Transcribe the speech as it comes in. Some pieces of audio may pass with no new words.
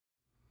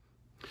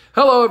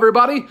Hello,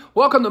 everybody.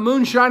 Welcome to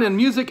Moonshine and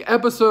Music,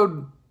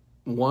 episode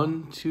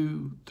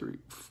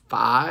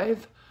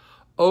 5.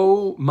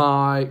 Oh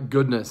my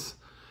goodness.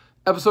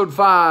 Episode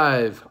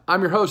 5.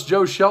 I'm your host,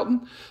 Joe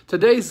Shelton.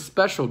 Today's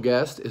special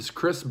guest is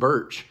Chris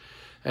Burch.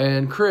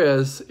 And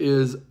Chris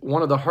is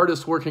one of the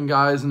hardest working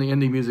guys in the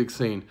indie music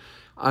scene.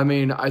 I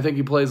mean, I think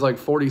he plays like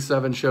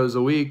 47 shows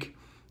a week.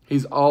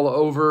 He's all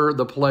over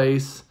the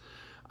place.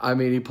 I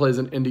mean, he plays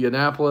in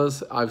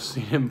Indianapolis. I've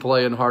seen him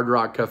play in hard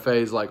rock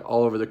cafes like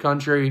all over the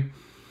country.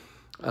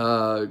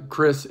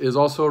 Chris is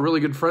also a really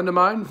good friend of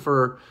mine.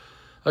 For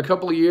a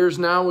couple of years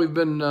now, we've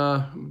been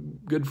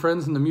good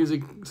friends in the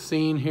music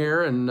scene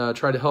here and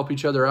try to help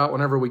each other out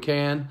whenever we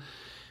can.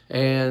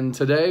 And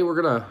today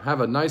we're going to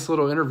have a nice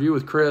little interview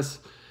with Chris,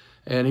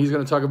 and he's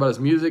going to talk about his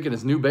music and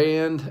his new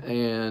band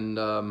and,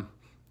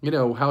 you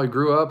know, how he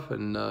grew up,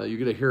 and you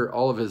get to hear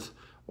all of his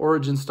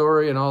origin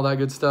story and all that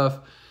good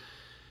stuff.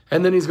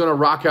 And then he's going to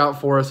rock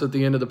out for us at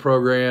the end of the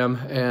program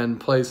and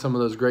play some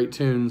of those great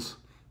tunes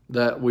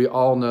that we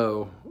all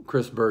know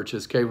Chris Burch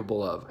is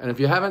capable of. And if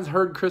you haven't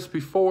heard Chris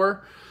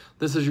before,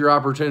 this is your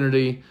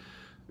opportunity.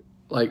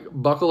 Like,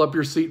 buckle up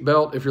your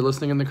seatbelt if you're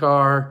listening in the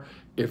car.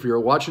 If you're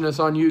watching us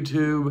on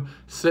YouTube,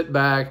 sit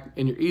back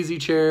in your easy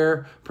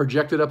chair,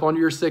 project it up onto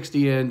your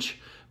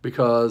 60-inch,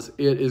 because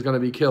it is going to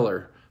be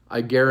killer.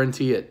 I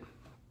guarantee it.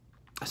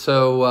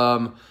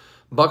 So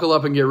buckle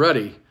up and get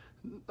ready.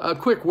 A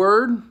quick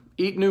word.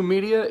 Eat New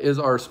Media is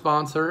our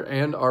sponsor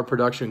and our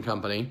production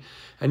company.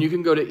 And you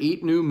can go to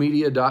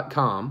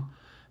eatnewmedia.com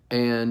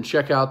and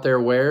check out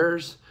their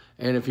wares.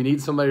 And if you need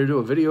somebody to do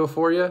a video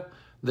for you,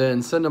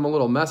 then send them a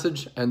little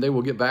message and they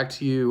will get back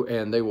to you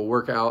and they will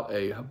work out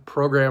a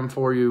program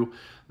for you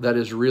that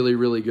is really,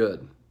 really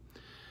good.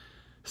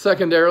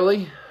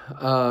 Secondarily,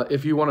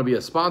 if you want to be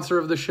a sponsor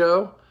of the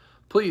show,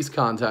 please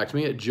contact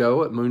me at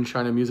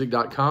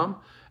joe@moonshineandmusic.com.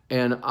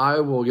 And I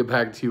will get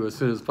back to you as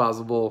soon as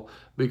possible,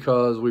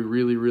 because we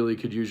really, really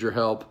could use your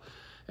help.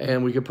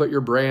 And we could put your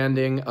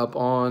branding up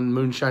on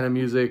Moonshine and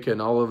Music and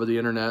all over the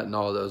internet and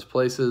all of those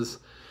places.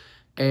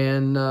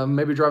 And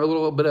maybe drive a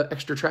little bit of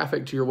extra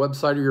traffic to your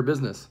website or your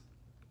business.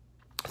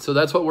 So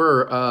that's what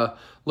we're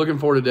looking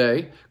for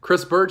today.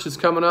 Chris Burch is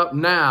coming up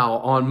now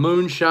on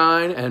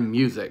Moonshine and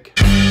Music.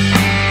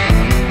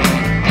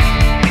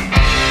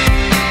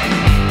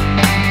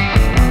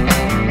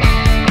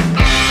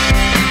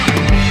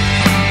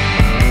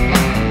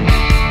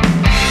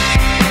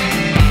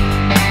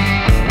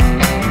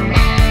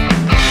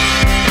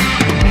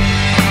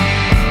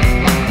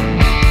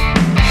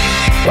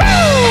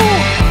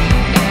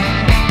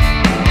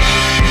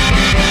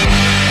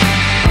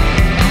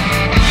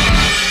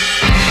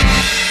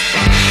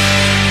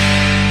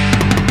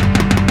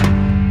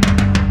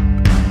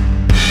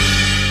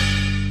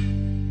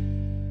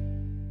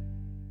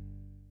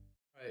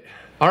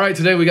 All right,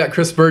 today we got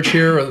Chris Burch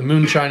here with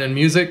Moonshine and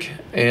Music,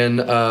 and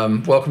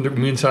welcome to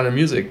Moonshine and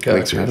Music.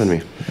 Thanks for having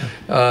me.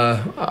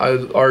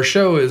 Our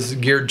show is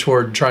geared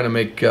toward trying to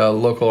make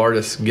local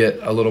artists get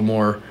a little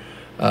more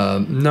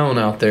known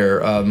out there,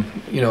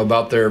 you know,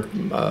 about their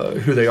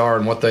who they are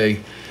and what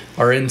they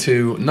are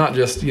into. Not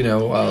just, you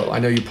know, I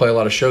know you play a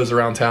lot of shows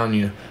around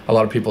town. A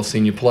lot of people have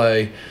seen you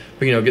play,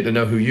 but, you know, get to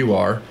know who you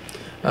are.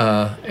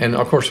 And,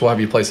 of course, we'll have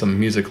you play some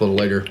music a little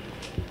later.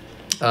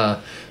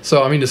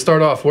 So, I mean, to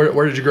start off,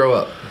 where did you grow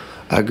up?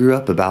 I grew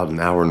up about an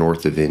hour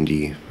north of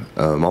Indy.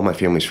 All my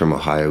family's from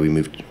Ohio. We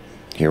moved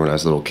here when I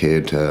was a little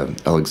kid to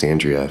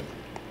Alexandria.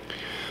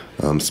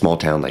 Small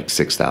town, like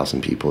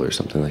 6,000 people or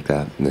something like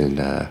that. And then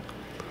I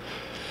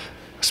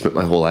spent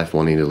my whole life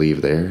wanting to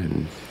leave there.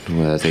 And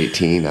when I was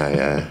 18,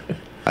 I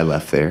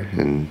left there.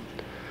 And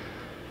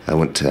I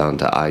went down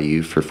to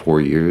IU for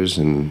 4 years.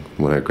 And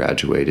when I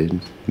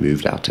graduated,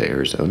 moved out to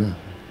Arizona.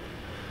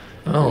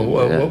 Oh,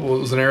 what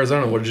was in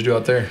Arizona? What did you do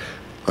out there?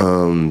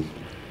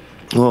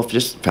 Well,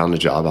 just found a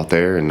job out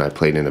there, and I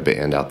played in a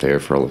band out there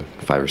for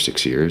 5 or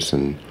 6 years.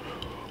 And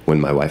when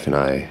my wife and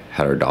I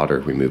had our daughter,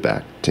 we moved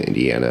back to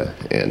Indiana,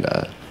 and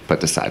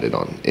but decided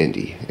on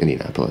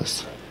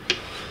Indianapolis.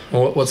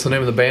 Well, what's the name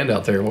of the band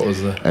out there? What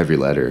was the Every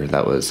Letter?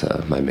 That was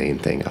my main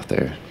thing out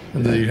there.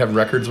 And did you have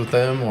records with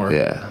them, or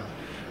yeah?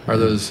 Are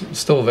those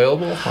still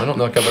available? I don't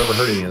know if I've ever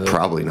heard any of those.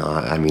 Probably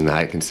not. I mean,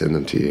 I can send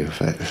them to you.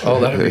 Oh,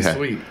 that'd be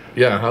sweet.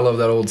 Yeah, I love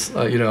that old.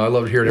 You know, I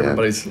love hearing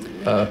everybody's,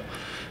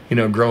 you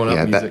know, growing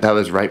up music. That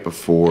was right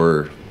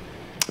before.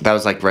 That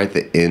was like right at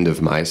the end of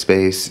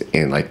MySpace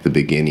and like the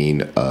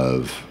beginning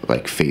of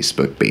like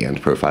Facebook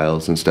band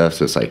profiles and stuff.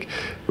 So it's like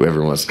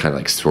everyone was kind of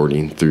like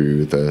sorting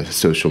through the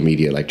social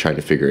media, like trying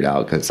to figure it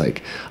out, because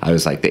like I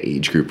was like the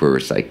age group where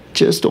it's like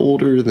just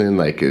older than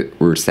like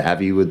we're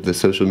savvy with the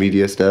social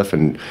media stuff,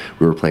 and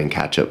we were playing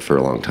catch up for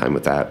a long time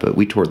with that. But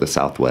we toured the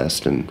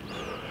Southwest and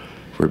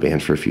were a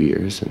band for a few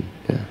years, and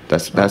yeah,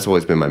 that's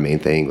always been my main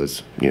thing,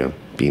 was, you know,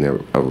 being a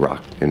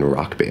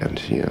rock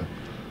band, you know.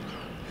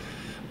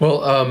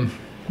 Well,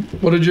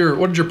 what did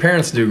your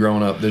parents do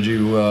growing up? Did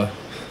you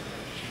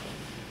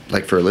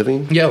like for a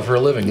living? Yeah, for a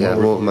living. Yeah.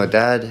 Well, my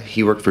dad,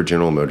 he worked for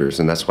General Motors,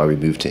 and that's why we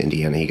moved to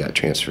Indiana. He got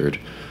transferred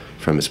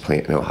from his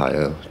plant in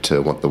Ohio to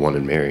the one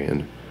in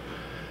Marion,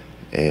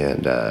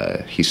 and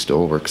he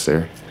still works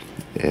there.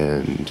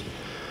 And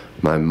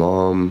my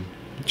mom,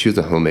 she was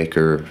a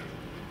homemaker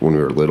when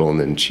we were little, and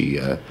then she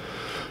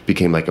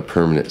became like a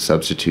permanent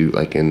substitute,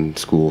 like in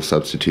school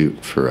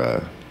substitute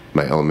for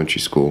my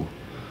elementary school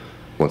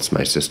once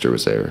my sister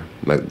was there,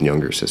 my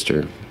younger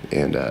sister,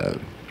 and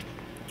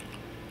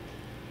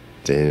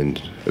then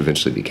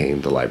eventually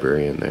became the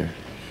librarian there.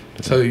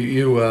 So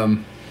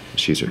you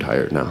she's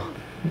retired now.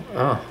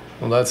 Oh,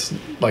 well, that's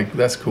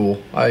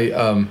cool.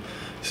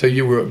 So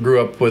you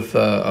grew up with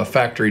a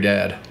factory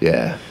dad.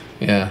 Yeah.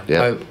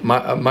 Yeah.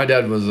 My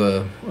dad was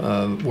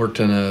worked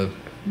in a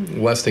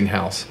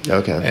Westinghouse.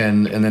 Okay.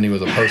 And then he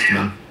was a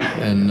postman,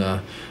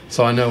 and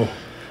so I know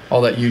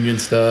all that union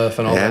stuff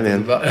and all that.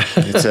 Man. About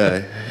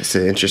it's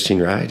an interesting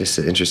ride. It's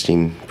an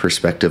interesting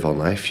perspective on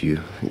life. You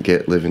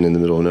get living in the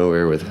middle of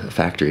nowhere with a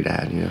factory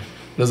dad. You know.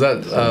 Does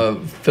that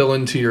fill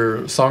into your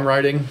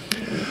songwriting?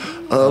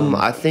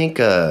 I think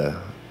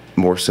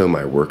more so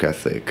my work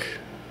ethic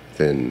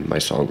than my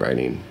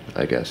songwriting,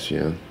 I guess.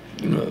 You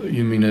know.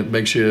 You mean it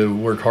makes you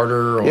work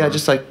harder? Or? Yeah,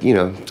 just like,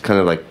 it's kind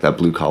of like that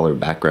blue collar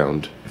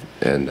background,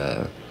 and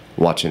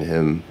watching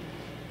him,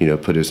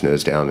 put his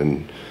nose down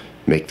and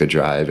make the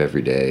drive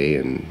every day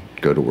and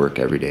go to work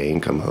every day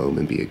and come home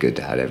and be a good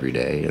dad every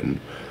day and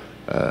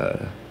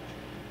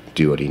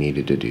do what he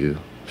needed to do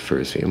for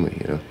his family.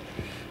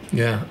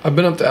 Yeah, I've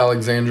been up to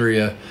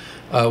Alexandria.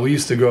 We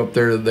used to go up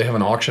there. They have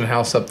an auction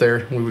house up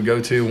there we would go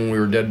to when we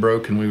were dead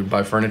broke, and we would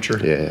buy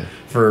furniture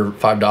for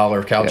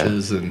 $5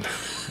 couches and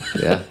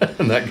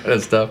and that kind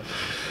of stuff.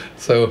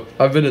 So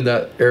I've been in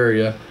that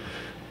area.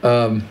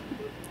 So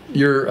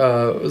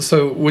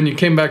when you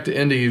came back to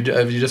Indy,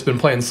 have you just been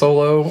playing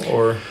solo,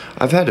 or?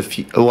 I've had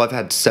I've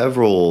had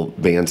several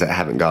bands that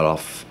haven't got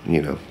off,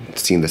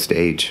 seen the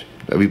stage.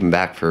 We've been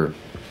back in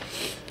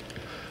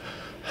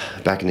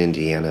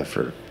Indiana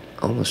for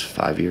almost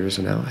 5 years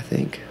now, I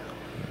think.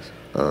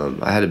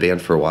 I had a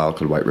band for a while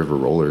called White River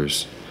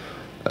Rollers.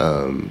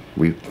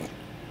 We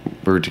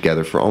were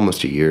together for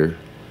almost a year,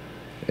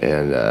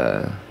 and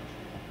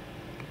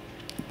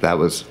that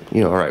was,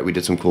 all right. We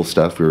did some cool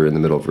stuff. We were in the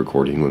middle of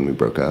recording when we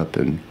broke up,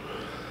 and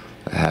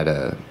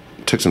I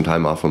took some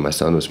time off when my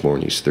son was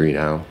born. He's 3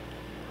 now,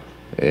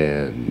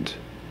 and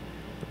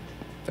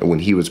when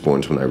he was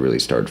born is when I really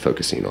started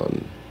focusing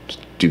on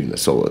doing the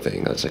solo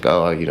thing. I was like,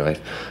 I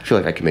feel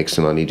like I can make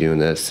some money doing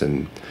this,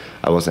 and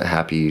I wasn't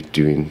happy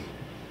doing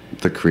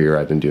the career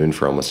I've been doing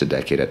for almost a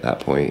decade at that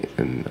point,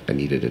 and I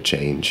needed a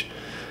change.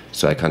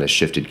 So I kind of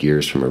shifted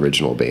gears from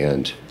original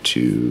band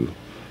to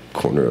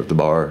corner of the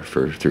bar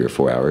for 3 or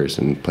 4 hours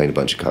and playing a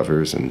bunch of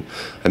covers, and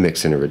I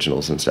mix in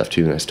originals and stuff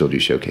too, and I still do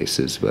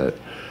showcases, but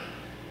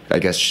I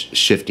guess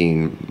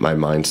shifting my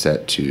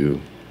mindset to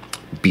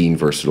being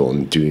versatile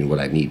and doing what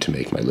I need to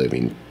make my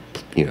living,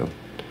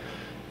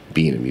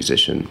 being a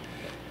musician.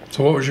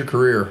 So what was your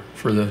career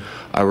for the...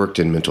 I worked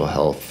in mental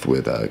health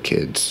with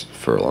kids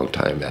for a long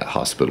time at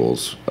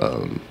hospitals,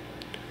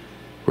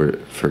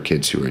 for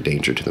kids who were a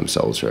danger to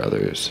themselves or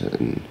others,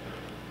 and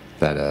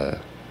that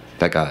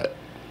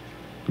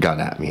got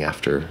at me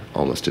after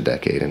almost a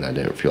decade, and I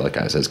didn't feel like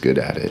I was as good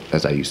at it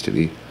as I used to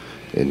be,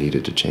 and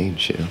needed to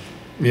change.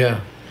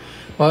 Yeah.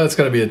 Well, that's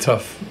got to be a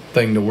tough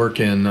thing to work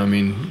in. I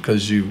mean,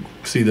 because you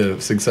see the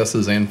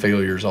successes and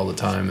failures all the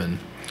time, and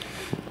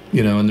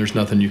and there's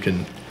nothing you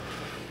can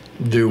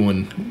do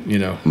when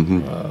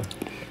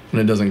when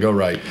it doesn't go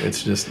right.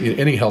 It's just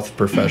any health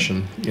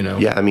profession,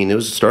 Yeah, I mean, it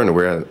was starting to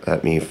wear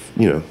at me,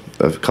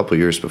 a couple of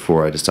years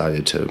before I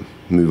decided to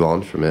move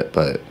on from it,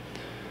 but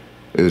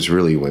it was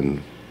really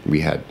when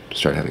we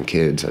started having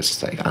kids. I was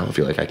just like, I don't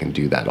feel like I can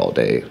do that all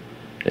day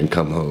and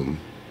come home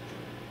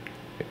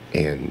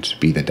and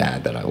be the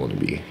dad that I want to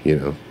be.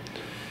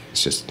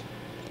 It's just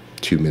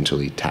too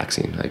mentally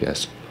taxing, I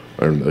guess,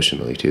 or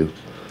emotionally too.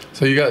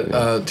 So you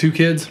got 2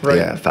 kids, right?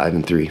 Yeah, 5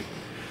 and 3.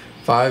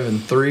 5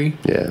 and 3.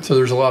 Yeah. So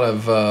there's a lot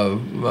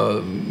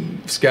of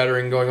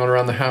scattering going on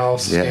around the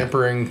house,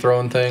 scampering,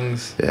 throwing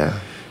things. Yeah.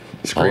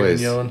 Screaming,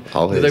 yelling.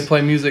 Always. Do they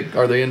play music?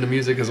 Are they into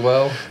music as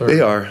well? Or? They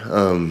are.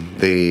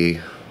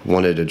 They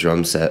wanted a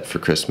drum set for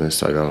Christmas,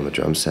 so I got on the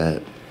drum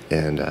set,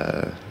 and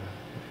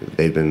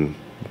they've been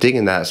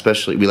digging that.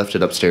 Especially, we left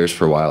it upstairs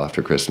for a while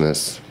after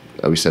Christmas.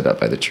 We set it up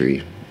by the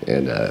tree,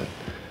 and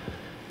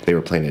they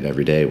were playing it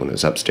every day when it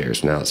was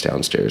upstairs. Now it's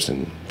downstairs,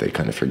 and they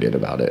kind of forget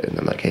about it. And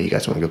I'm like, hey, you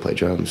guys want to go play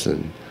drums?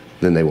 And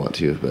then they want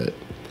to, but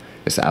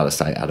it's out of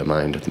sight, out of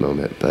mind at the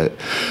moment. But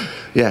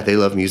yeah, they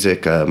love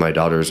music. My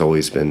daughter's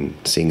always been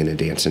singing and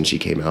dancing. She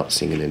came out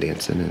singing and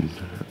dancing,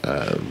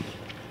 and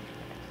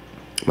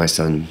my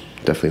son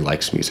definitely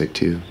likes music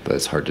too, but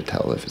it's hard to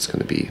tell if it's going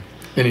to be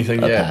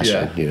anything. A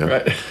passion,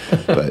 Right.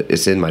 But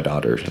it's in my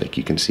daughter. Like,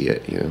 you can see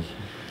it,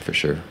 for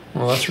sure.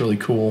 Well, that's really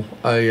cool.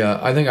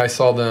 I think I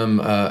saw them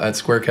at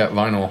Square Cat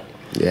Vinyl.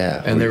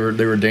 Yeah. And they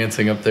were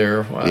dancing up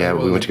there. Yeah,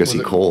 we went to go see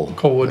Cole.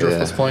 Cole Woodruff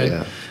was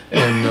playing,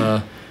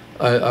 and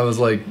I was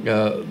like,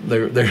 they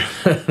were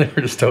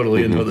just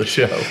totally into the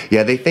show.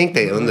 Yeah, they think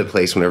they own the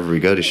place whenever we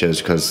go to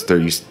shows because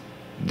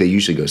they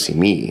usually go see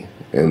me,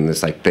 and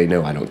it's like they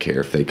know I don't care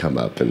if they come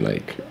up and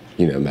like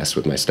mess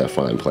with my stuff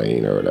while I'm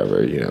playing or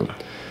whatever,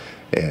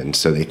 And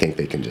so they think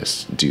they can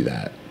just do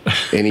that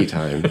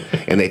anytime.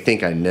 And they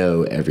think I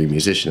know every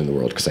musician in the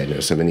world because I know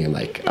so many. I'm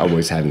like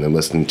always having them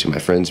listen to my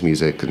friends'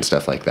 music and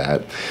stuff like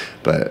that.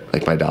 But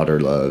like my daughter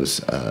loves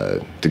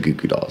the Goo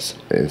Goo Dolls.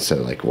 And so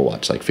like we'll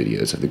watch like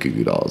videos of the Goo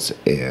Goo Dolls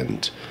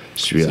and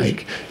she'll be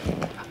like,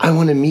 I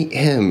want to meet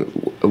him.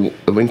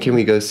 When can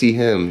we go see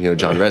him?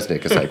 John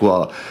Resnick. It's like,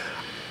 well,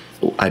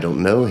 I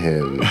don't know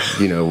him.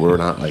 We're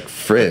not like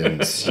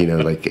friends.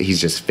 Like he's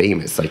just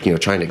famous. Like,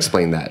 trying to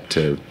explain that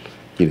to...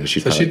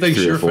 she's so she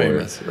thinks you're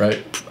famous, right?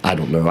 I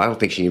don't know. I don't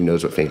think she even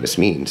knows what famous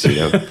means,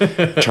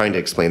 Trying to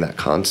explain that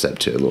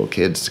concept to little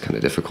kids is kind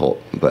of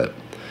difficult. But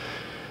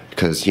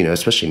because,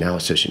 especially now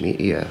with social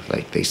media,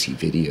 like they see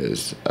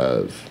videos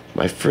of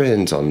my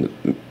friends on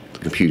the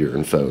computer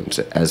and phones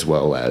as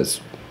well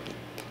as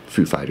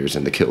Foo Fighters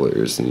and The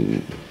Killers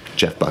and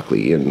Jeff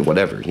Buckley and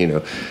whatever,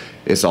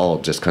 It's all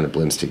just kind of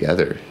blends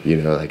together,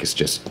 like it's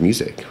just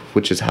music,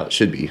 which is how it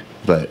should be.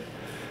 But...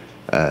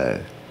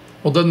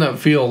 well, doesn't that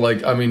feel like,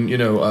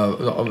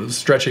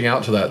 stretching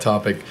out to that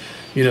topic,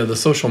 the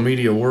social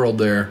media world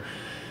there,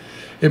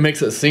 it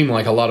makes it seem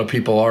like a lot of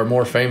people are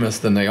more famous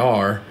than they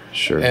are.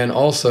 Sure. And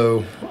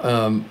also,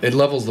 it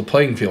levels the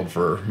playing field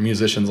for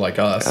musicians like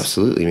us.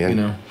 Absolutely,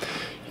 man.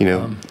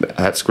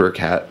 At Square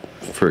Cat,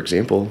 for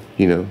example,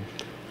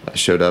 I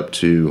showed up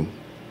to...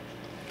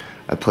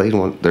 I played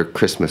their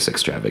Christmas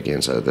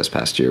extravaganza this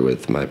past year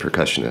with my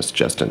percussionist,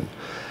 Justin.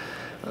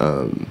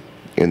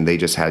 And they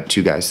just had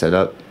 2 guys set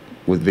up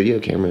with video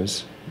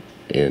cameras,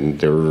 and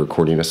they were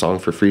recording a song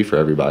for free for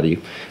everybody,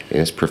 and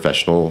it's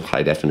professional,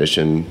 high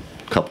definition,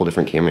 couple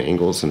different camera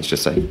angles, and it's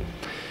just like,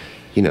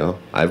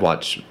 I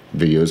watch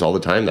videos all the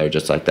time that are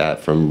just like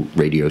that from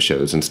radio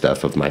shows and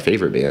stuff of my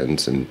favorite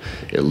bands, and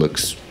it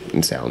looks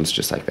and sounds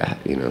just like that.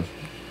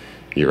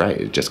 You're right,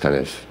 it just kind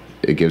of,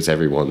 it gives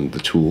everyone the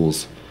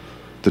tools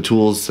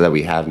that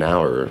we have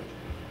now are,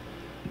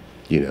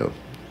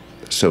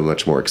 so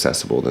much more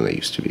accessible than they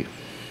used to be.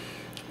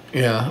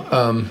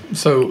 Yeah.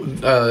 So,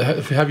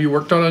 have you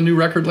worked on a new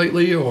record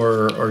lately,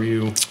 or are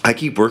you? I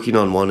keep working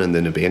on one and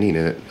then abandoning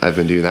it. I've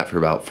been doing that for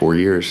about 4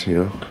 years,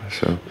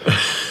 So,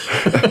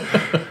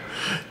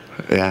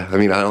 yeah. I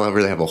mean, I don't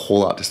really have a whole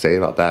lot to say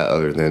about that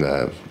other than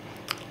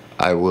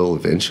I will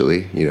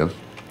eventually.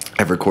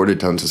 I've recorded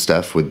tons of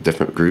stuff with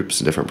different groups,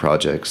 different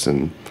projects,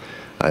 and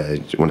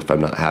if I'm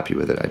not happy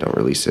with it, I don't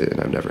release it,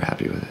 and I'm never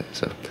happy with it.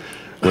 So.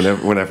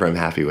 Whenever I'm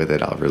happy with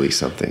it, I'll release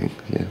something.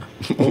 Yeah.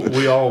 Well,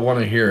 we all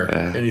want to hear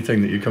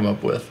anything that you come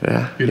up with.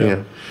 Yeah.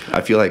 Yeah.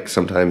 I feel like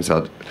sometimes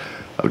I'll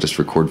just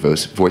record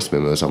voice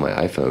memos on my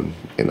iPhone,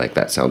 and like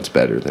that sounds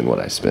better than what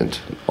I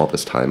spent all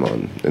this time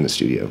on in the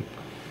studio,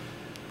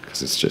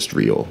 because it's just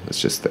real.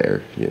 It's just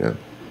there.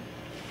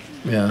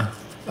 Yeah.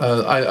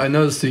 I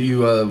noticed that you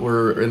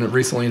were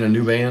recently in a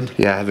new band.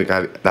 Yeah,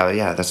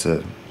 that's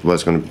what I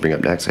was going to bring up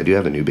next. I do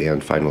have a new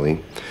band finally.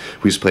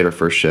 We just played our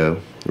first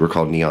show. We're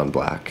called Neon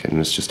Black, and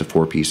it's just a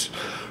 4-piece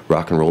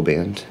rock and roll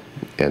band.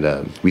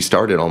 And we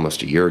started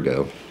almost a year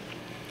ago.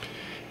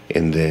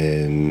 And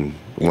then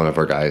one of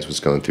our guys was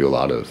going through a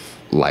lot of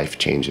life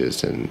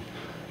changes, and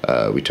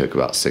we took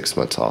about 6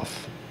 months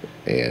off.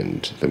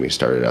 And then we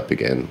started up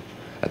again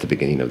at the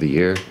beginning of the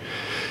year.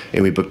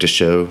 And we booked a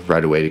show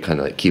right away to kind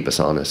of like keep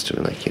us honest.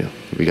 And like,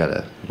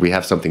 we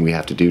have something we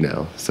have to do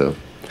now, so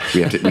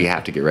we have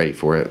to get ready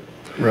for it.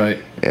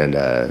 Right. And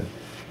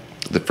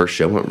the first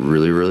show went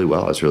really, really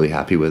well. I was really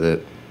happy with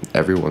it.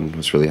 Everyone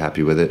was really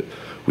happy with it.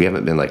 We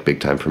haven't been like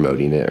big time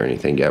promoting it or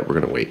anything yet. We're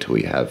gonna wait till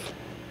we have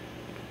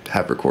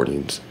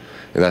recordings,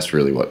 and that's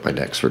really what my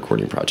next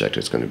recording project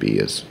is going to be,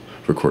 is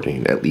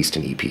recording at least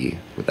an EP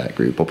with that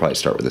group. We'll probably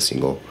start with a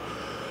single.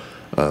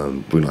 We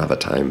don't have a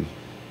time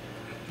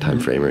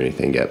frame or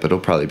anything yet, but it'll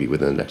probably be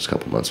within the next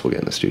couple months. We'll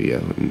get in the studio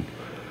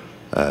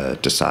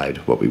and decide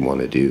what we want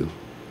to do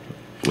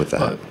with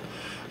that.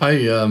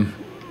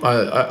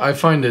 I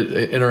find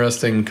it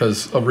interesting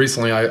because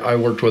recently I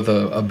worked with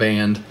a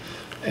band,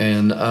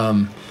 and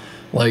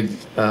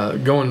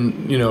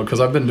going, because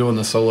I've been doing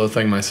the solo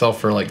thing myself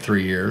for like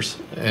 3 years,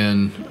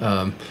 and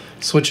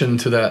switching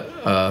to that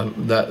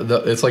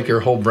it's like your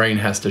whole brain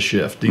has to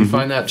shift. Do you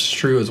find that's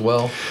true as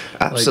well?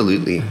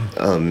 Absolutely.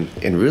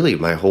 And really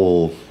my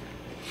whole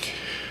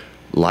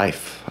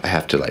life I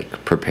have to like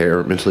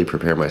mentally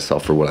prepare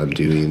myself for what I'm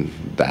doing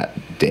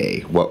that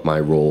day, what my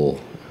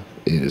role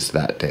is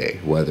that day,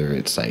 whether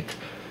it's like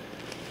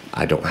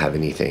I don't have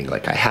anything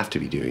like I have to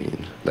be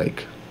doing,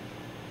 like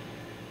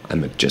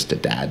I'm just a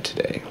dad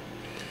today,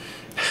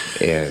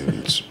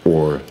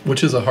 or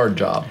which is a hard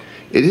job.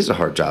 It is a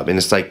hard job, and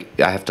it's like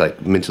I have to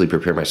like mentally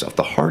prepare myself.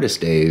 The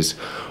hardest days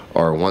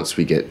are once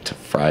we get to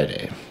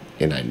Friday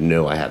and I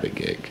know I have a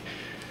gig,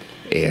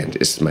 and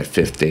it's my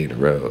 5th day in a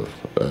row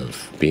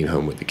of being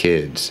home with the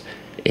kids,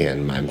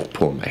 and I'm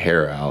pulling my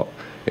hair out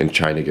and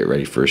trying to get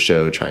ready for a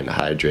show, trying to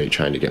hydrate,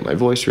 trying to get my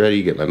voice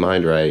ready, get my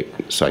mind right,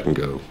 so I can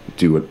go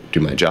do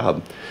my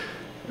job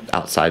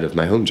outside of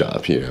my home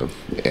job,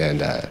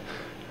 and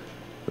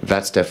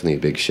that's definitely a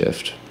big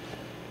shift.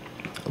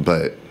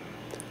 But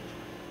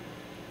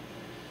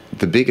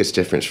the biggest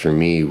difference for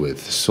me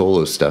with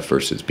solo stuff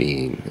versus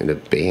being in a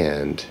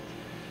band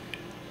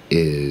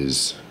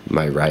is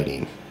my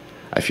writing.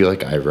 I feel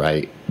like I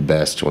write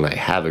best when I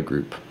have a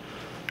group,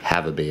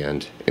 have a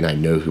band, and I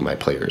know who my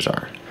players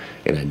are,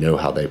 and I know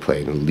how they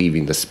play, and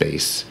leaving the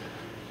space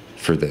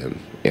for them.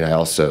 And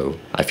I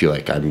feel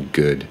like I'm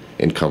good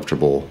and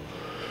comfortable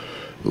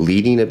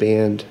leading a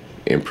band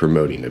and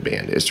promoting a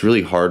band. It's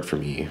really hard for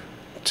me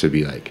to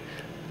be like,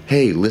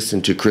 hey,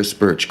 listen to Chris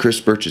Burch.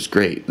 Chris Burch is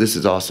great. This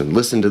is awesome.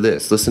 Listen to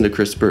this. Listen to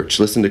Chris Burch.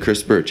 Listen to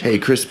Chris Burch. Hey,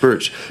 Chris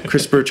Burch.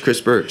 Chris Burch,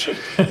 Chris Burch.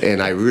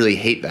 And I really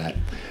hate that.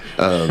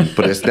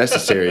 But it's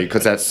necessary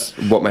because that's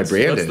what my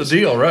brand is. That's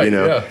the deal, right? You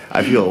know, yeah.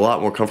 I feel a lot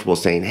more comfortable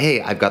saying,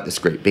 hey, I've got this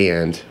great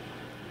band.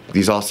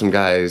 These awesome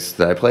guys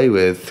that I play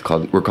with,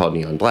 we're called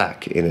Neon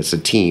Black. And it's a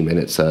team. And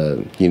it's,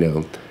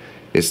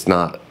 it's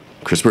not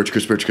Chris Burch,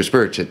 Chris Burch, Chris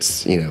Burch.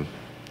 It's,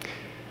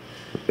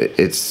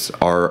 it's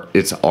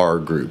our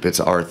group, it's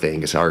our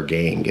thing, it's our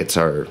gang, it's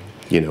our,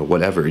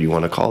 whatever you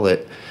want to call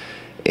it.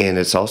 And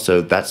it's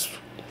also, that's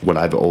what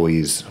I've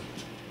always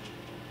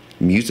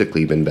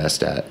musically been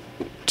best at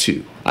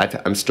too.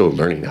 I'm still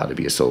learning how to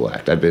be a solo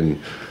act. I've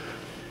been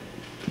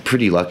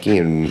pretty lucky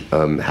and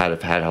been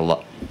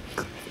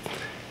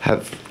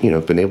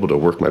able to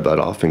work my butt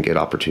off and get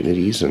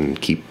opportunities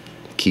and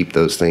keep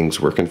those things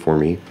working for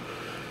me.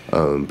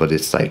 But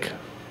it's like,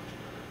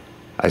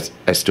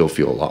 I still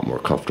feel a lot more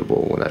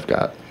comfortable when I've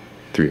got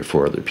 3 or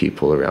 4 other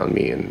people around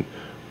me and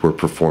we're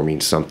performing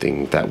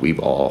something that we've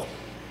all,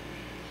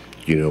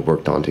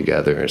 worked on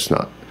together. It's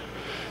not,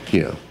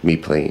 me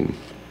playing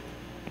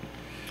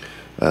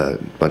a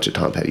bunch of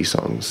Tom Petty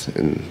songs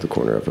in the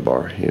corner of a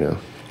bar,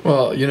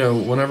 Well,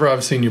 whenever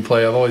I've seen you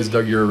play, I've always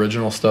dug your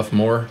original stuff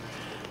more.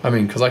 I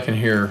mean, because I can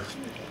hear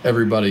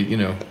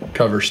everybody,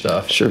 cover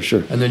stuff.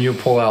 Sure. And then you'll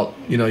pull out,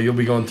 you'll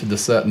be going through the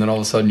set, and then all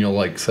of a sudden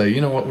you'll say,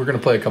 you know what, we're going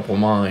to play a couple of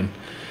mine.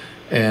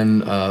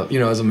 And,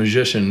 as a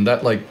musician,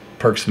 that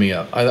perks me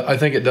up. I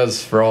think it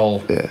does for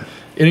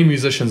any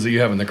musicians that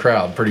you have in the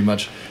crowd, pretty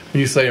much. When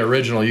you say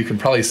original, you can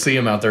probably see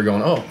them out there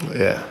going, oh,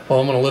 yeah, well,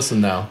 I'm going to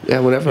listen now. Yeah,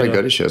 whenever I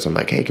go to shows, I'm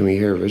like, hey, can we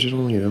hear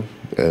original,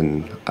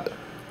 And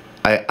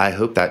I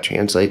hope that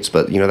translates,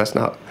 but,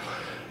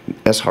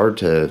 that's hard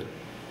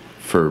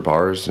for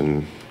bars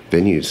and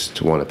venues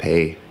to want to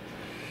pay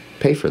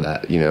for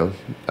that,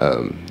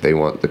 They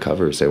want the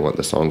covers, they want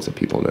the songs that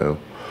people know.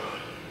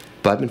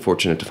 But I've been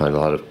fortunate to find a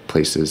lot of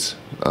places.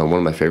 One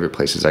of my favorite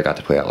places I got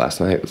to play at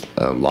last night was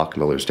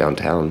Lockmiller's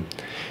downtown.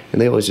 And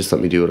they always just let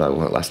me do what I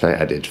want. Last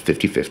night I did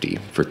 50-50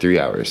 for 3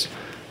 hours.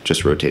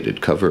 Just rotated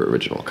cover,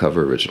 original,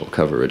 cover, original,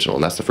 cover, original.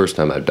 And that's the first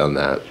time I've done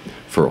that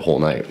for a whole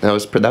night. That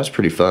was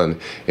pretty fun.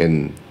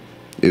 And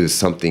it was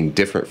something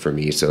different for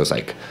me. So it was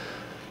like,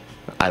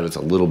 I was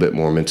a little bit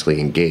more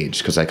mentally engaged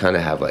because I kind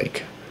of have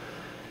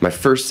my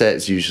first set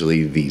is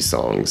usually these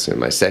songs and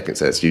my second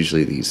set is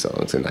usually these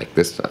songs, and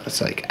this I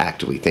was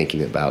actively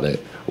thinking about it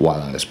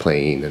while I was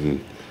playing,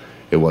 and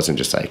it wasn't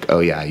just oh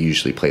yeah, I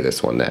usually play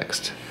this one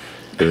next.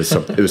 It was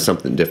it was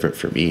something different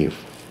for me, and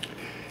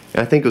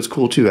I think it was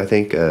cool too. I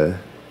think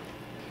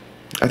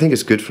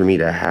it's good for me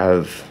to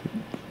have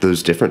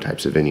those different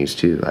types of venues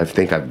too. I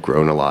think I've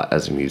grown a lot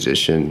as a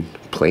musician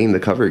playing the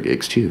cover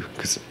gigs too,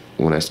 because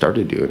when I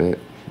started doing it,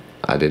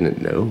 I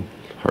didn't know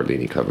hardly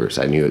any covers.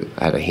 I knew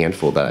I had a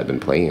handful that I've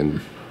been playing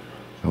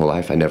my whole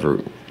life.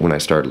 When I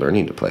started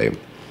learning to play,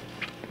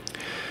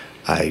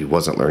 I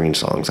wasn't learning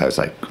songs. I was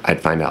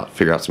I'd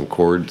figure out some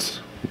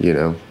chords,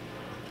 and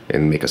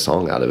make a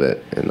song out of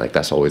it. And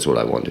that's always what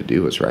I wanted to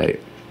do, was write.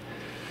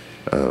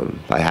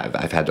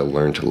 I've had to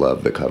learn to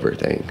love the cover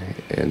thing.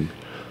 And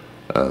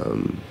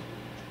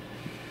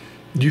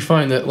do you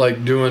find that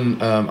doing,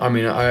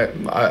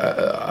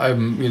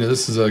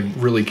 this is a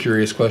really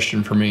curious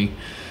question for me.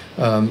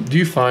 Do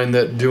you find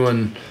that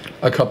doing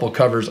a couple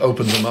covers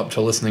opens them up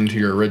to listening to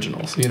your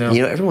originals?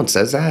 Everyone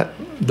says that.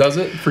 Does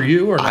it for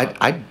you or not?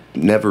 I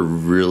never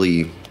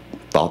really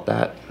thought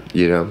that.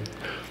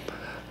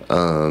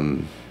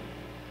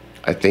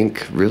 I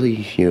think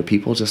really,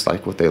 people just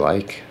like what they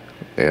like,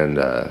 and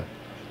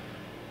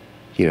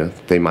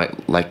they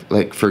might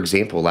like for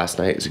example, last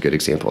night is a good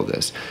example of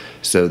this.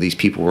 So these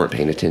people weren't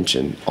paying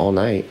attention all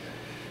night.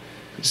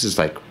 This is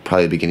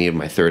probably the beginning of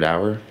my 3rd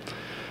hour.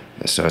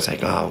 So it's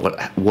oh,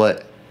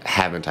 what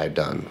haven't I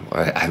done?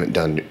 I haven't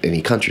done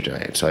any country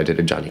tonight. So I did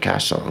a Johnny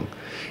Cash song.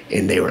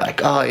 And they were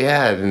oh,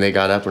 yeah. And they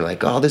got up and were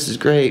oh, this is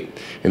great.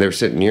 And they were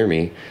sitting near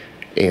me.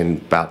 And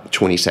about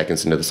 20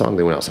 seconds into the song,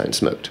 they went outside and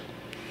smoked.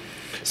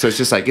 So it's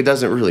just it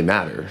doesn't really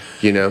matter,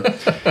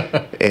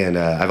 And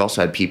I've also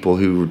had people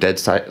who were dead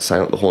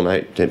silent the whole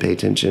night, didn't pay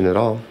attention at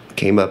all,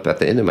 came up at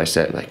the end of my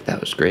set and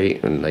that was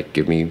great, and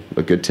give me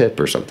a good tip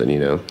or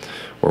something, or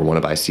want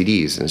to buy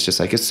CDs. And it's just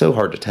it's so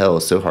hard to tell,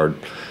 it's so hard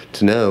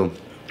to know.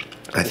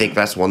 I think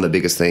that's one of the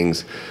biggest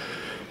things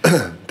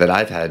that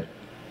I've had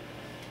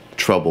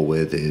trouble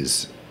with,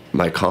 is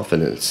my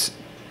confidence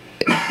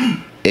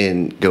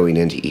in going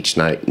into each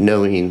night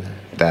knowing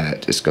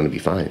that it's going to be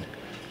fine,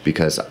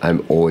 because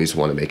I'm always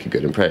want to make a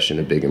good impression,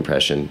 a big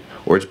impression,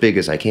 or as big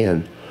as I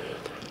can.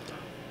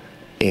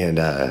 And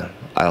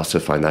I also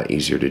find that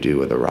easier to do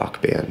with a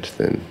rock band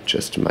than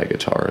just my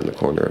guitar in the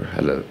corner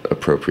at an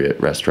appropriate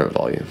restaurant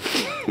volume.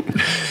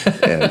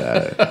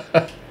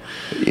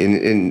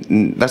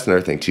 and that's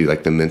another thing too,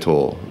 like the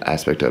mental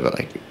aspect of it.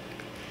 Like,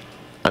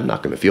 I'm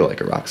not going to feel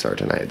like a rock star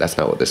tonight. That's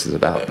not what this is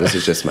about. This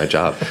is just my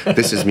job.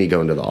 This is me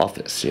going to the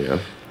office, you know?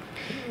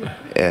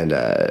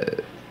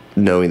 And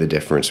knowing the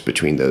difference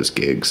between those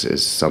gigs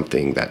is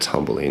something that's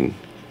humbling,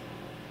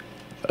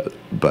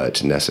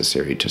 but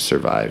necessary to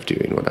survive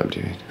doing what I'm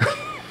doing.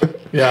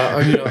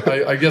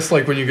 Yeah, I guess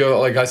like when you go,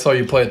 like I saw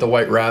you play at the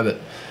White Rabbit,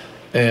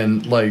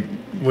 and like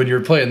when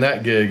you're playing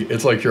that gig,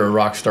 it's like you're a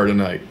rock star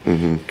tonight,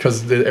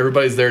 because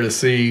everybody's there to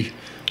see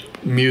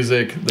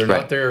music. They're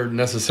not there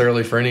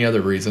necessarily for any other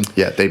reason.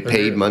 Yeah, they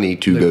paid money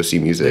to go see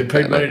music.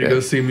 They paid money to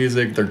go see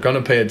music. They're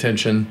gonna pay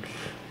attention,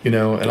 and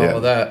all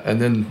of that. And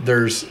then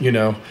there's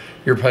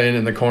you're playing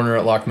in the corner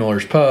at Lock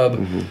Miller's Pub,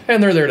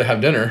 and they're there to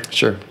have dinner.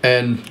 Sure.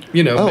 And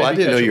oh, I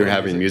didn't know you were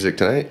having music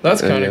tonight.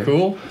 That's kind of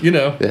cool.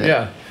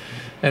 Yeah.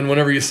 And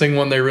whenever you sing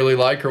one they really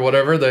like or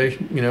whatever, they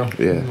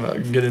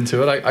get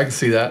into it. I can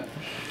see that.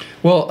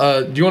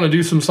 Well, do you want to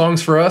do some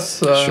songs for us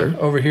sure.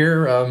 over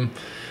here?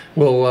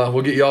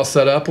 We'll get you all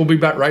set up. We'll be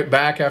right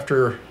back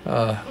after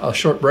a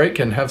short break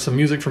and have some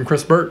music from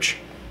Chris Burch.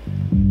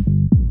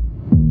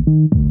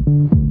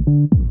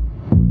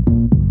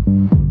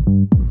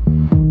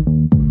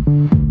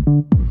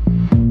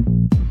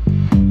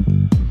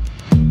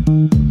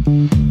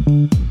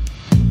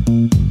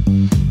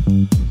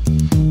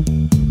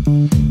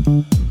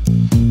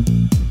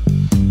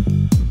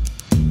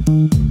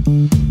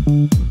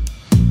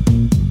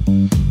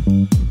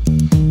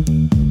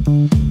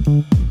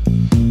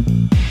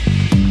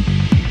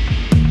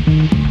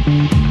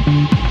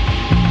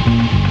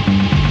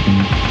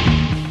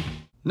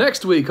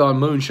 Next week on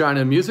Moonshine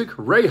and Music,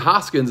 Ray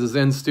Hoskins is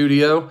in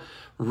studio.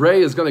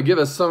 Ray is going to give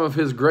us some of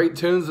his great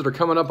tunes that are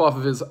coming up off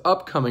of his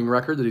upcoming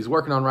record that he's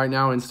working on right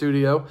now in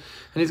studio.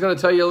 And he's going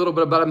to tell you a little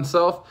bit about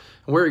himself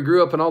and where he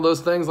grew up and all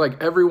those things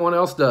like everyone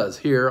else does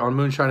here on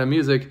Moonshine and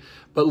Music.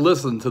 But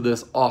listen to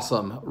this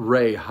awesome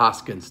Ray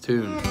Hoskins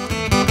tune.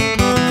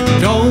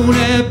 Don't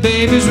have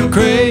babies with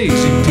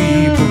crazy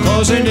people,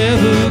 'cause they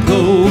never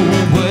go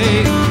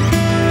away.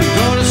 You're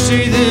gonna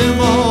see them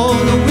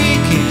on the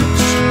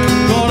weekends,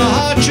 gonna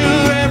haunt you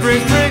every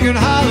friggin'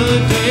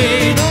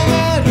 holiday. No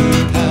matter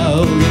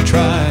how you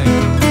try,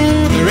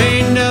 there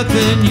ain't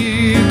nothing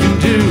you can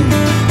do.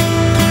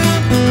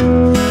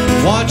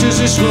 Watch as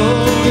they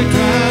slowly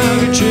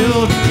drive your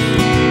children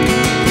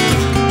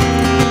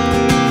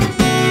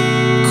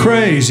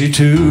crazy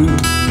too.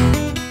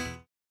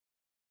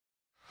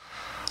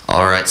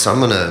 Alright, so I'm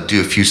going to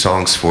do a few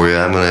songs for you.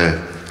 I'm going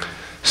to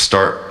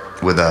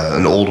start with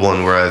an old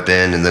one where I've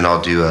been, and then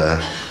I'll do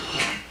a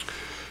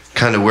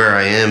kind of where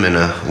I am and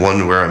a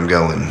one where I'm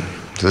going.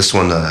 So this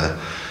one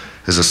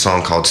is a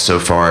song called So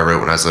Far I wrote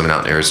when I was living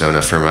out in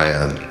Arizona for my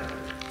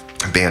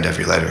band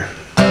Every Letter.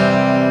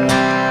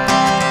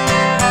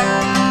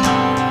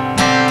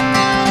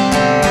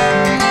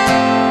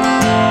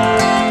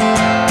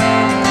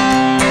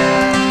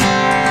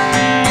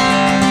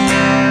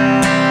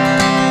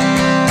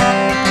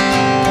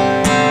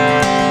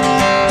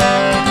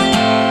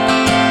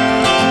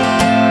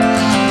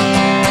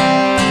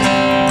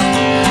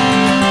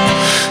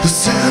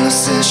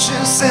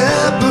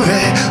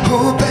 Separate,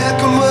 hold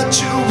back on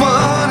what you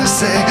wanna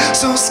say.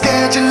 So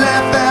scared you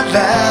laugh out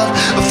loud,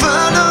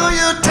 follow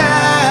you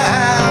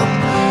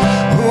down.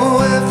 Oh,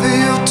 I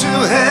feel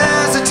to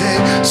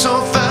hesitate.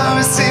 So far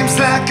it seems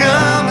like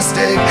a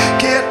mistake.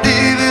 Can't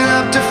leave it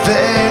up to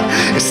fate.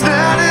 It's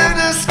not an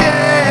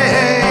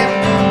escape.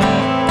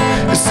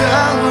 It's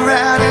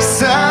alright,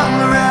 it's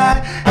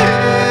alright.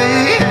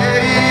 Hey,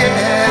 hey,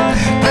 hey.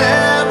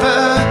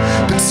 Never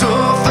been so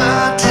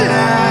far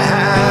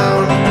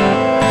down.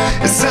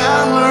 It's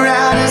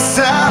alright,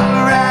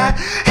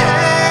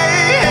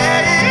 hey,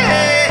 hey,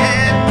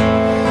 hey.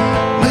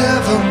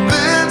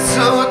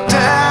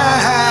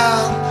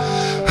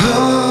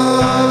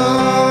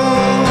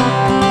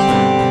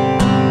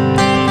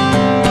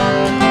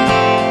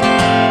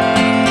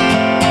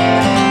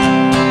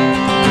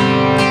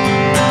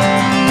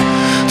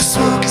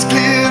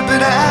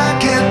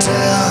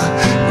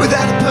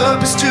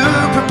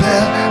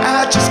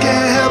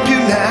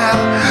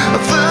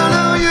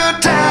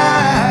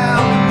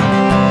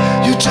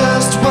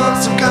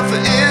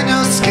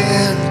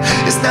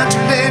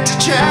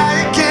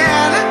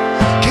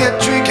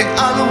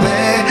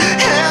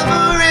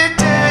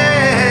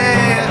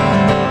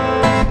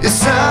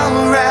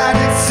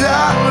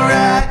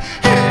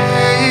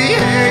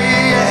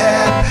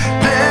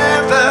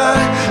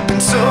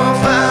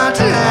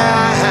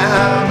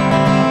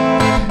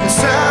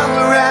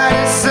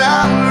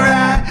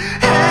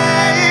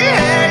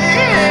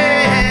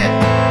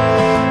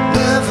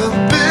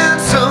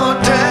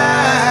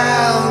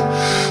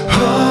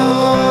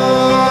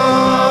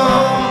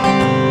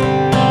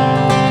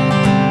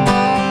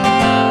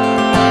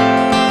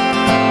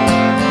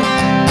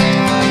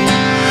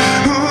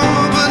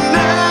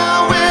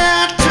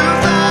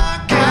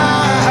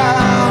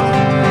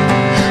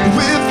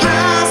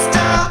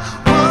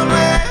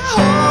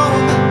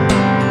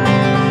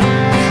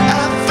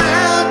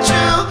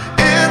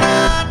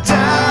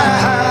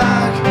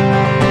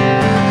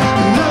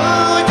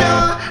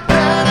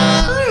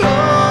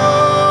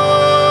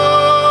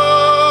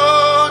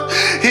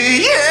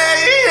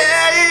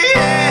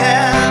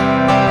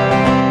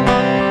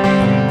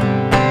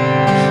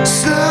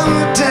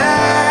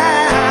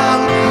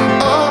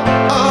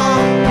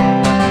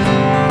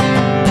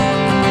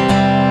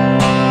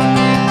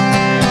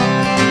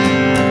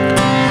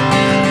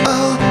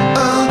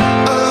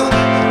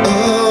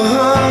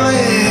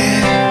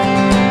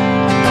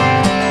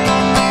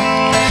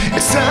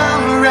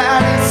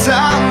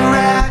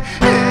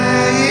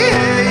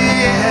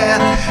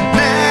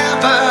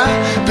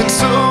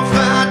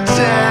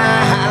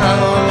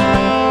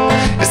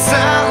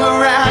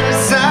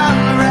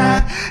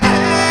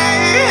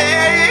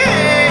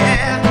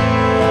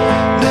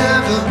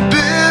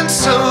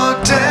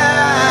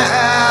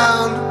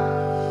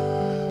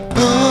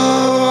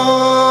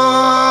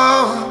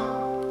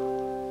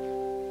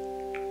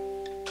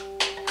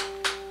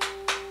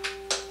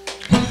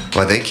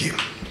 Why, thank you.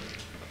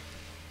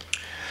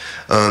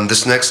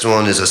 This next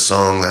one is a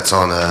song that's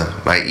on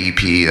my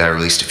EP that I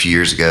released a few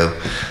years ago.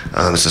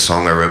 It's a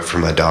song I wrote for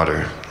my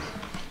daughter.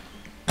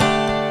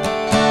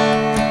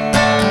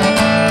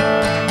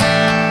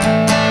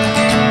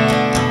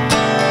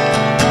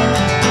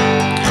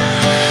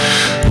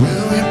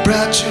 Well, we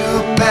brought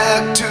you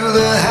back to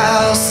the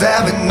house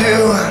that we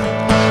knew,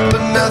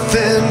 but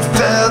nothing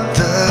felt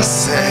the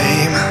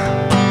same.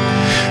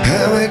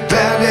 And we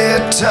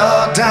gladly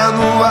tore down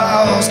the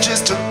walls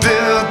just to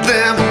build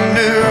them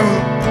anew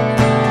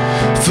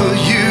for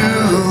you.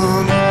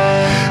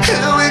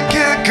 And we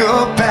can't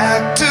go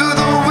back to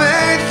the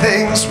way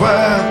things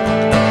were.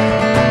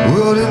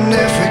 Wouldn't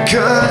if we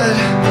could.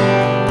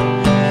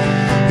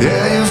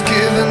 Yeah, you've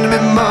given me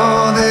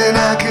more than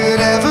I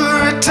could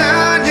ever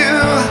return you.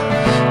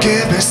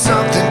 Give me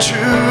something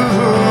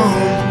true.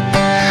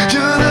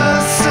 You're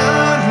the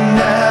sun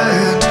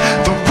and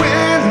the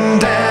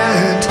wind,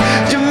 and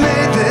you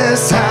made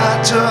this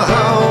heart your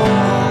home.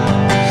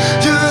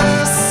 You're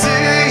the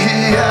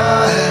sea,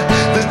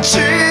 the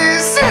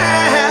trees,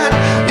 and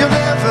you'll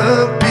never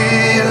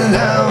be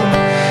alone.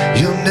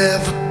 You'll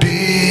never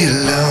be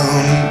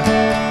alone.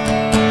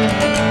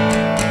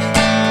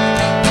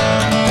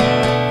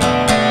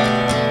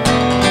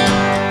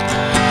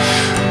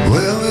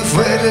 Well, we've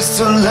waited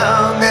so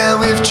long and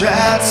we've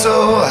tried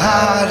so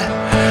hard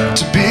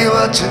to be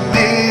what you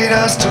need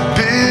us to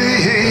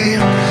be.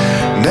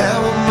 Now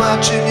I'm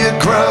watching you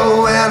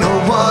grow and I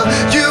want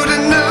you to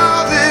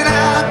know that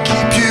I'll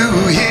keep you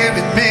here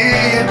with me.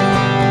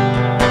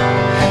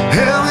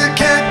 And we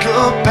can't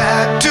go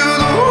back to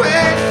the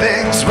way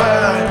things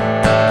were.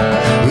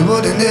 We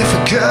wouldn't if we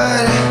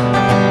could.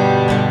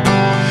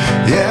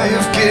 Yeah,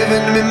 you've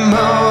given me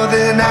more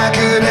than I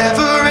could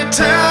ever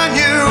return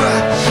you.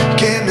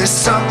 Gave me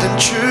something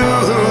true.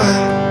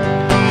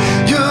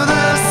 You're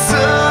the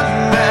sun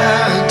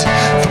and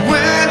the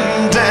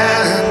wind,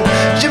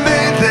 and you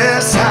made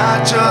this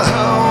heart your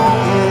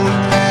home.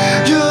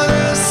 You're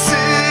the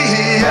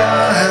sea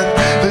and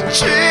the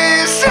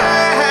trees,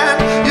 and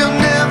you'll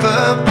never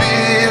be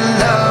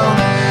alone.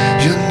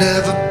 You'll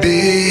never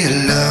be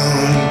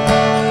alone.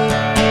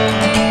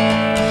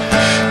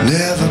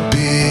 Never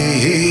be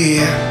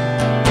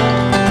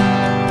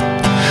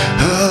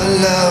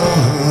alone.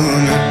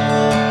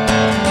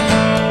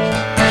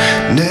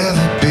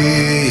 Never be.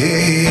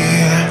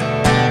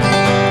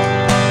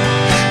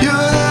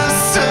 You're the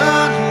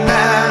sun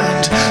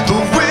and the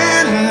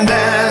wind,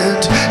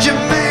 and you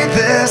made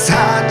this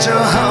heart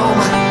your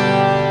home.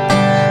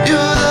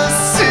 You're the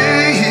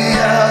sea,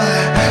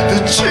 the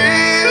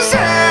trees,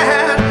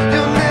 and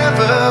you'll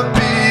never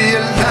be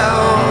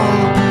alone.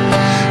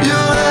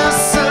 You're the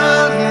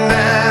sun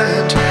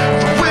and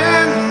the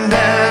wind,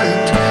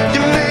 and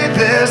you made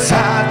this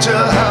heart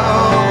your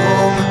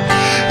home.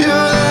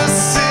 You're the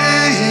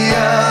sea,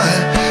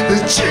 the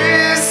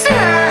trees,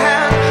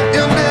 and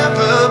you'll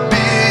never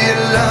be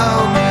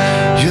alone.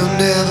 You'll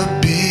never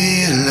be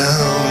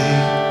alone.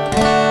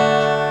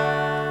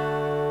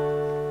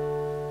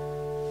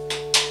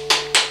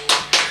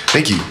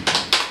 Thank you.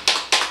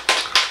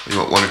 You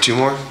want one or two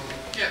more?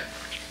 Yeah,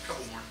 a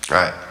couple more.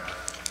 Alright.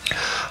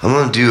 I'm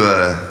gonna do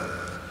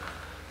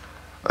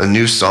a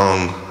new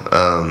song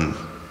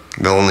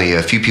that only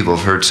a few people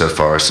have heard so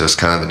far, so it's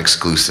kind of an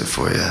exclusive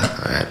for you.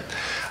 Alright.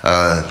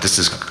 This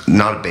is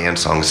not a band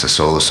song, it's a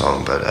solo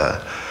song, but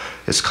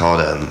it's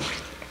called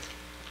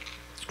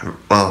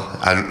well,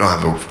 I don't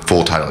have a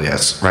full title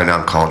yet. Right now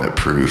I'm calling it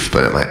Proof,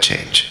 but it might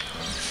change.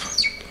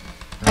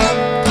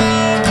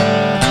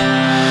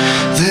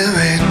 There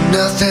ain't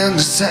nothing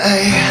to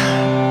say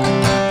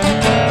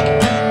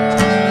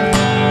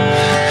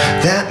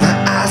that my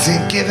eyes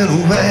ain't giving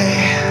away.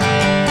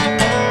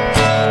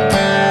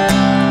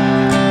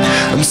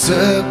 I'm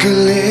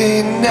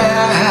circling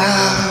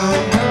now.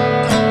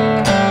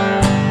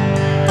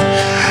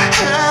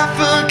 I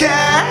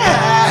forgot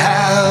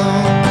how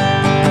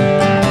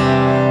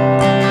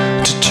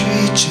to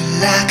treat you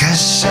like I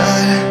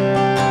should.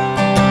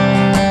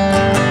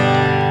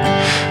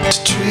 To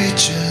treat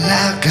you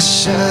like I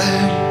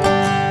should.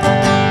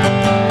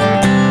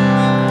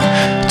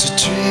 To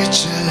treat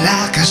you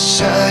like I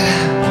should.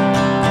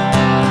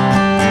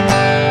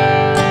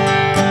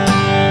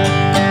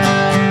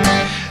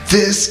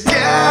 This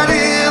got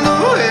in the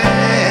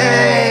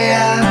way.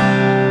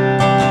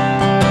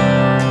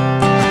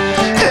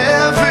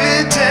 Every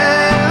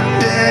damn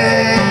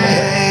day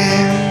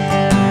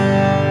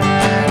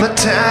my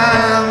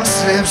time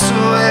slips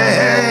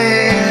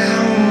away.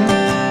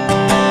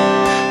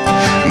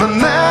 My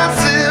mind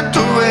slipped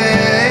away.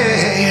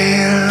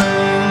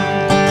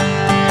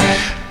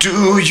 Do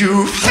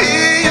you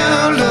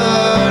feel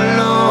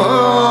alone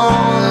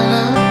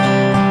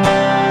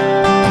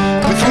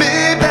with me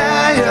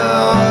by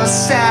your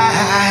side?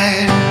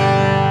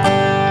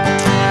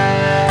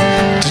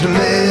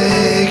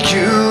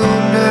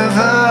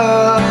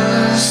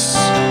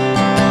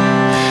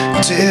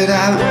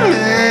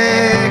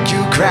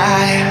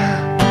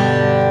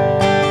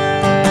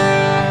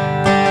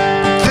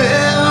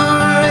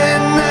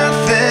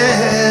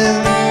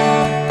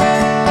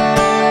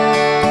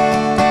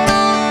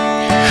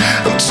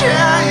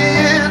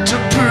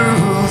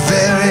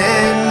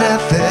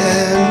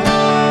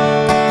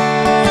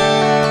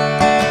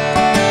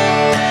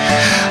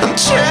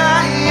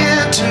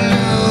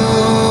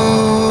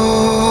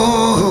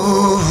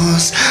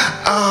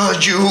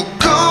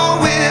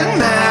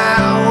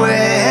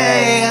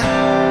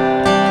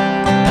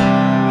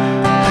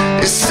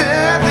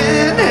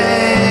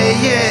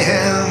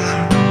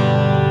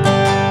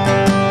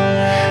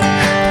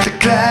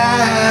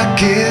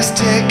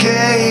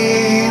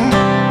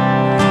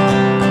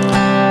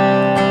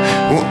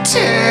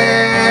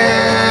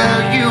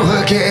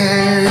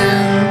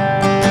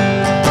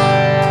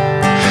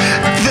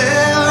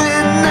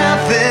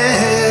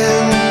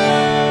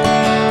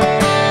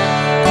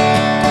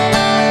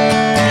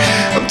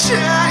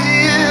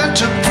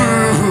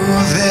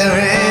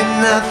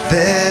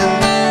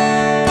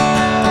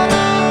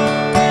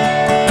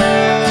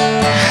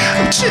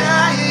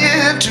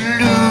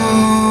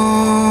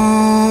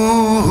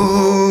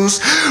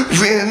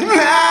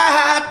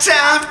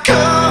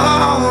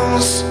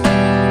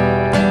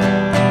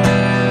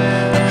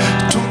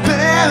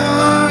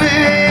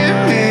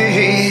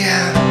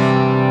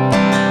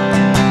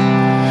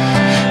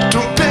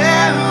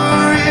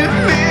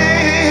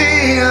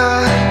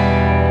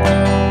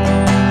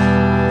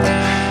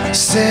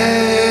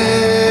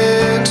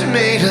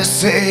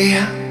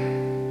 day.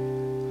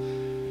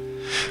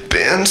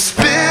 Been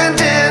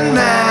spending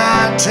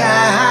my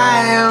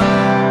time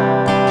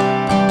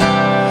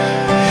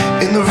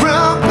in the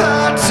wrong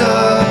parts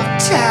of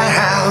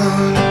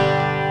town.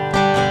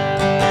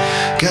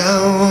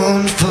 Got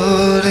one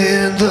foot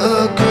in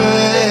the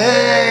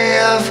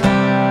grave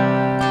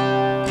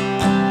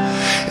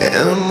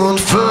and one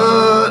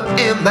foot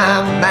in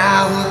my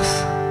mouth.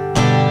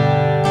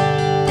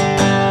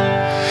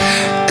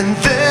 And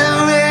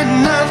there ain't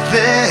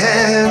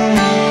nothing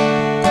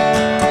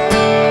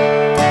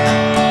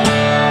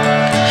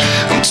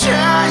I'm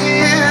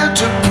trying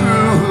to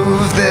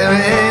prove. There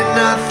ain't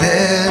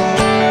nothing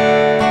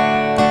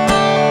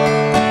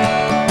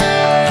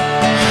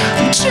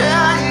I'm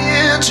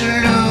trying to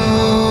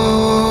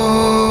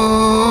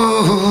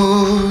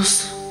lose.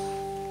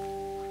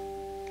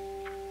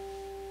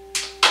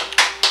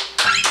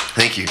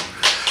 Thank you.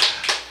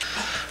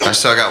 Alright,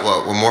 so I got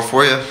what, one more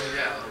for you?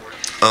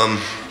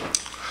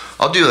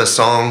 I'll do a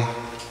song,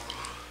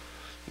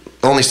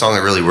 the only song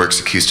that really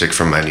works acoustic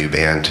from my new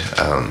band.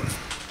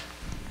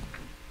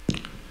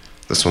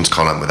 This one's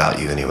called I'm Without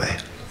You Anyway.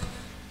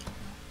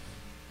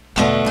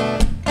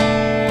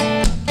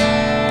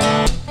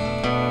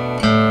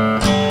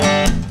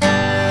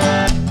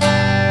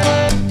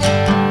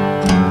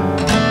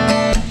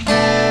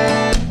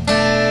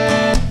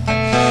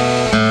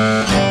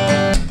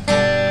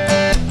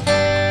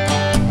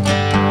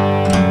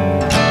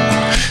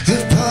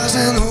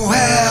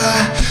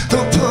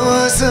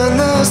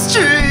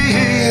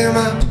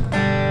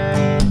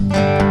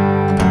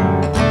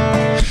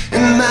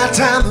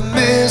 Time of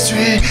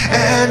misery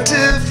and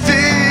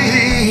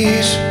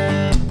defeat.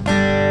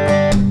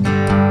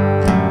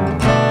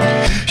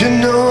 You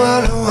know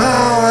what I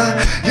want,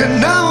 you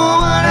know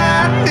what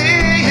I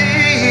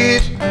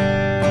need.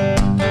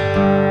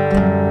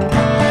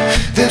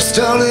 They've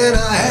stolen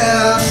our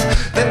health,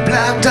 they've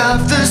blocked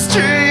off the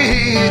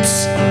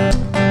streets.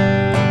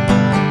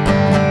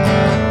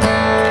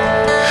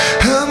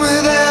 I'm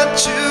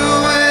without you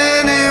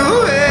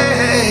anyway.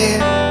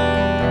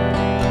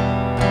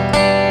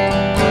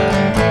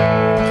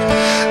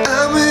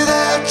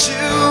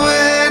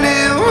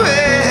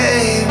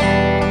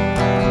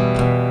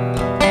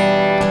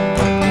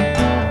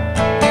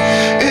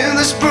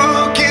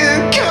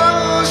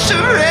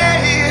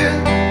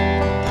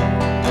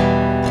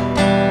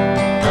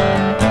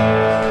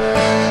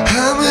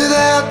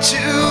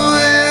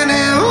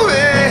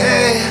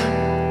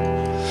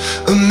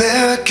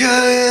 America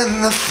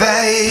in the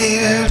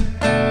fade.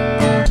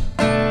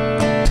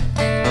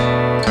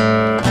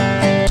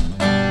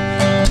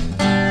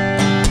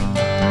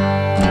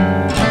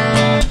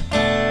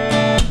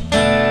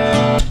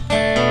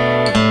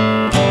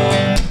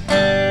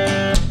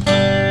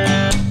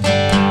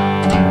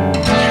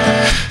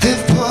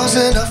 They've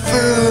poisoned our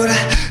food,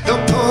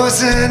 they'll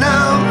poison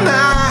our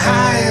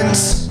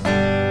minds.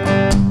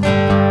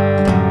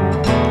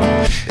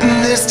 And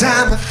this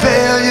time of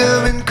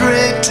failure and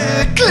great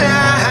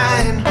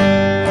decline.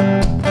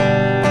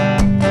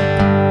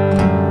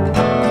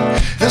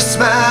 They'll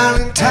smile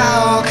and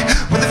talk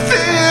with a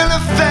feel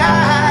of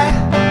fight,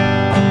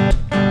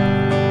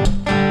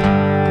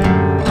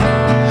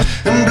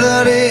 and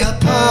bloody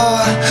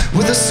appall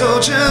with a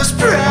soldier's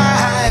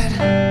pride.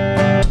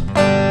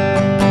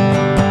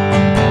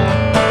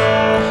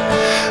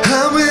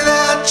 I'm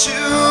without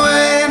you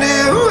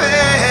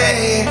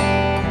anyway.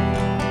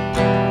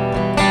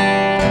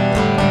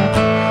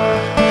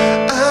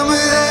 I'm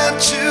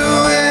without you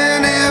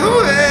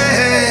anyway.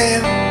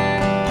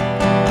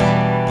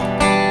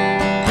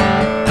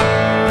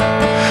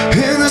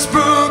 In this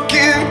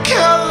broken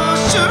cold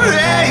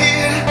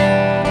charade,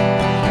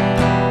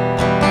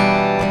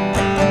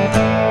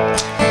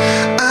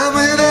 I'm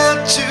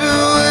without you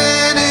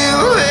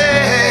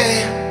anyway.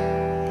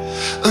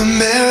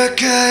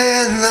 America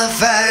in the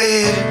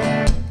fade.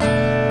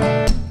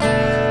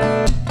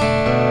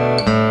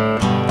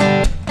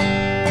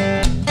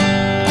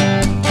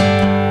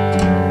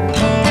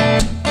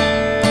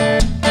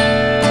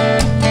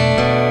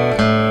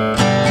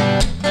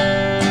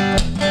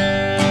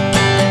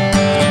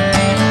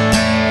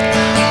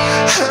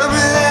 I'm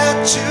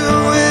without you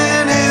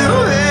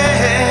anyway.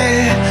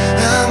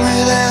 I'm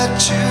without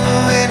you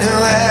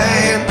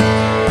anyway.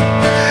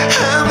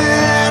 I'm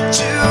without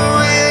you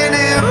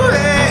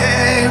anyway.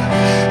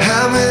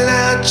 I'm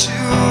without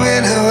you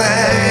anyway.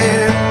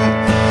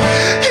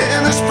 In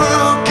this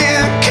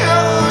broken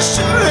cold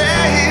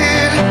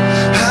charade,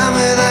 I'm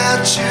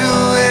without you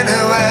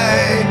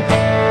anyway.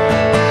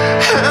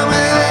 I'm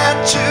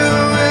without you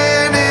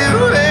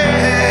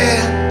anyway.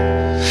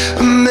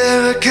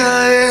 America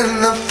in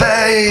the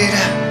fade.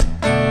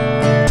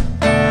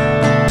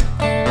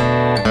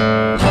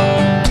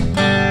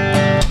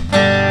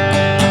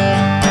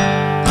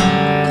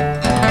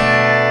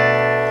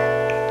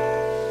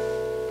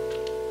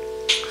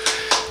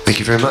 Thank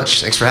you very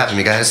much. Thanks for having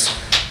me, guys.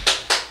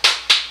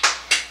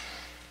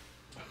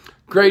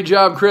 Great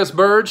job, Chris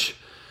Burch.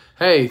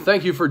 Hey,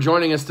 thank you for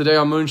joining us today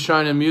on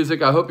Moonshine and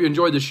Music. I hope you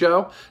enjoyed the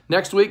show.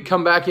 Next week,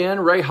 come back in.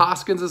 Ray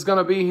Hoskins is going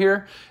to be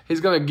here. He's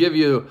going to give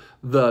you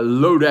the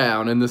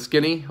lowdown and the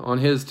skinny on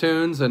his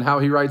tunes and how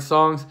he writes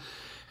songs.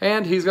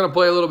 And he's going to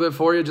play a little bit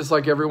for you, just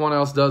like everyone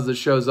else does that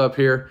shows up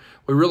here.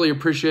 We really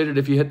appreciate it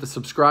if you hit the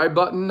subscribe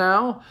button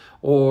now,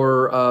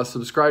 or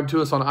subscribe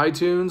to us on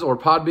iTunes or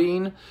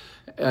Podbean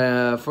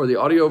for the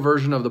audio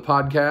version of the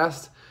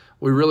podcast.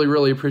 We really,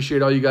 really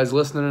appreciate all you guys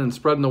listening and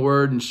spreading the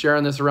word and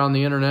sharing this around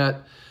the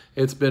internet.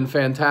 It's been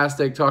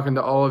fantastic talking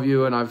to all of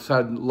you, and I've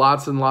had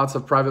lots and lots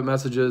of private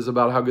messages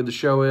about how good the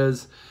show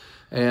is.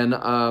 And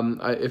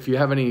if you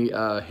have any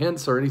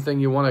hints or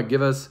anything you want to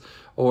give us,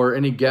 or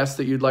any guests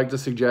that you'd like to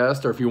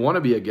suggest, or if you want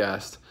to be a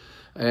guest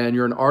and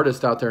you're an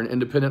artist out there, an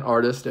independent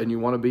artist, and you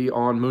want to be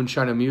on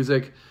Moonshine and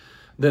Music,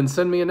 then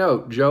send me a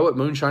note,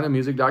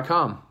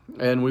 joe@moonshineandmusic.com,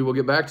 and we will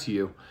get back to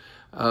you.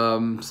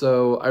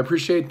 So I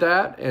appreciate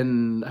that,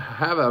 and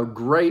have a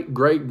great,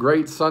 great,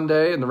 great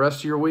Sunday and the rest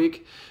of your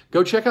week.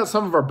 Go check out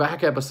some of our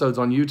back episodes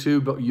on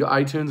YouTube,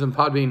 iTunes, and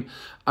Podbean.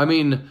 I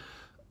mean,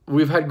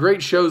 we've had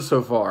great shows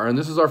so far, and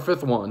this is our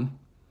 5th one.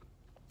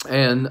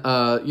 And,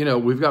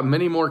 we've got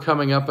many more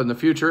coming up in the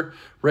future.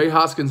 Ray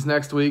Hoskins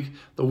next week.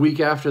 The week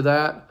after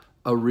that,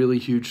 a really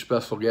huge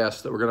special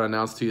guest that we're going to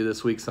announce to you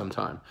this week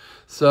sometime.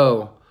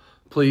 So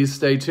please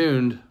stay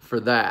tuned for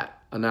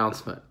that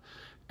announcement.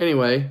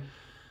 Anyway,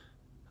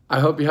 I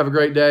hope you have a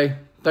great day.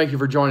 Thank you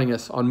for joining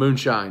us on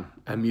Moonshine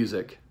and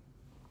Music.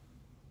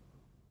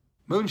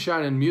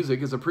 Moonshine and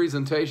Music is a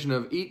presentation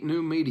of Eat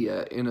New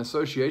Media in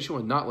association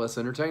with Notlehs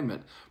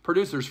Entertainment.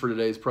 Producers for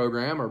today's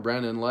program are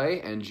Brandon Lay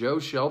and Joe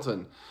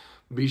Shelton.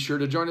 Be sure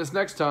to join us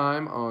next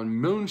time on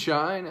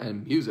Moonshine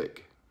and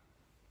Music.